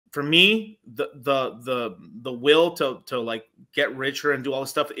for me, the will to like get richer and do all this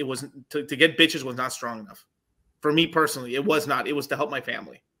stuff, it wasn't to get bitches was not strong enough. For me personally, it was not. It was to help my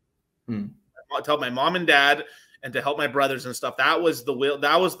family. To help my mom and dad and to help my brothers and stuff. That was the will.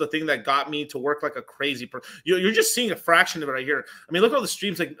 That was the thing that got me to work like a crazy person. You're just seeing a fraction of it right here. I mean, look at all the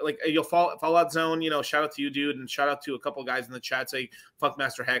streams. Like you'll Fallout Zone. Shout out to you, dude, and shout out to a couple guys in the chat. Say fuck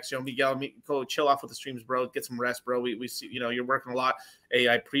Master Hex. Miguel, go chill off with the streams, bro. Get some rest, bro. We see. You're working a lot. Hey,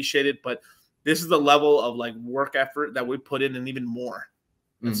 I appreciate it, but this is the level of like work effort that we put in, and even more.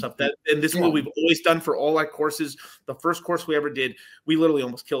 And stuff and this is what we've always done for all our courses. The first course we ever did, we literally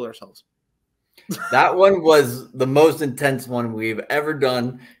almost killed ourselves. That one was the most intense one we've ever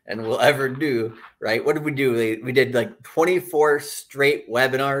done and will ever do, right? What did we do? We did like 24 straight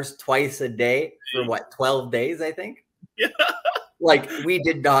webinars twice a day for what, 12 days, I think? Yeah. Like we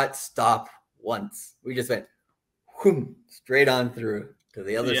did not stop once. We just went whoom, straight on through to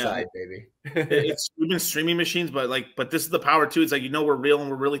the other side, baby. We've been streaming machines, but this is the power too. It's like, we're real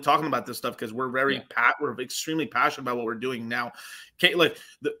and we're really talking about this stuff because we're we're extremely passionate about what we're doing now. Okay, like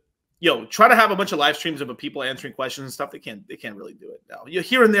try to have a bunch of live streams of people answering questions and stuff. They can't really do it now.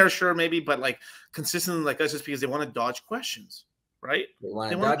 Here and there, sure, maybe, but like consistently like us, just because they want to dodge questions, right? They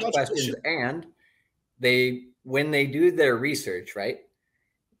want to dodge questions, and when they do their research, right,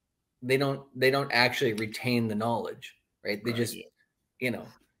 they don't actually retain the knowledge, right? They just and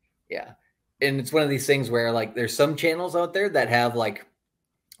it's one of these things where like there's some channels out there that have like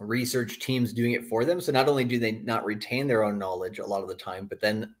research teams doing it for them. So not only do they not retain their own knowledge a lot of the time, but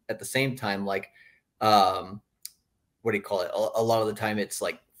then at the same time, like, what do you call it? A lot of the time it's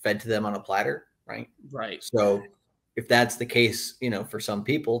like fed to them on a platter, right? Right. So if that's the case, for some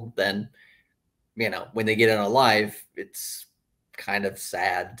people, then, when they get on a live, it's kind of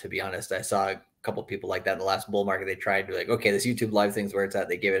sad, to be honest. I saw a couple of people like that in the last bull market. They tried to be like, okay, this YouTube live thing's where it's at.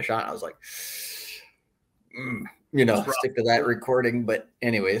 They gave it a shot. I was like, stick to that recording. But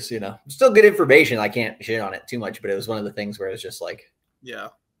anyways, still good information. I can't shit on it too much, but it was one of the things where it's just like,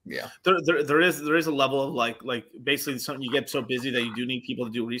 there is a level of like basically something, you get so busy that you do need people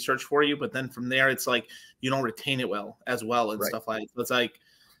to do research for you, but then from there it's like you don't retain it and stuff like that. It's like,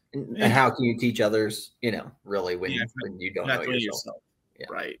 and how can you teach others, really when you don't know yourself?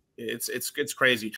 Right. It's crazy.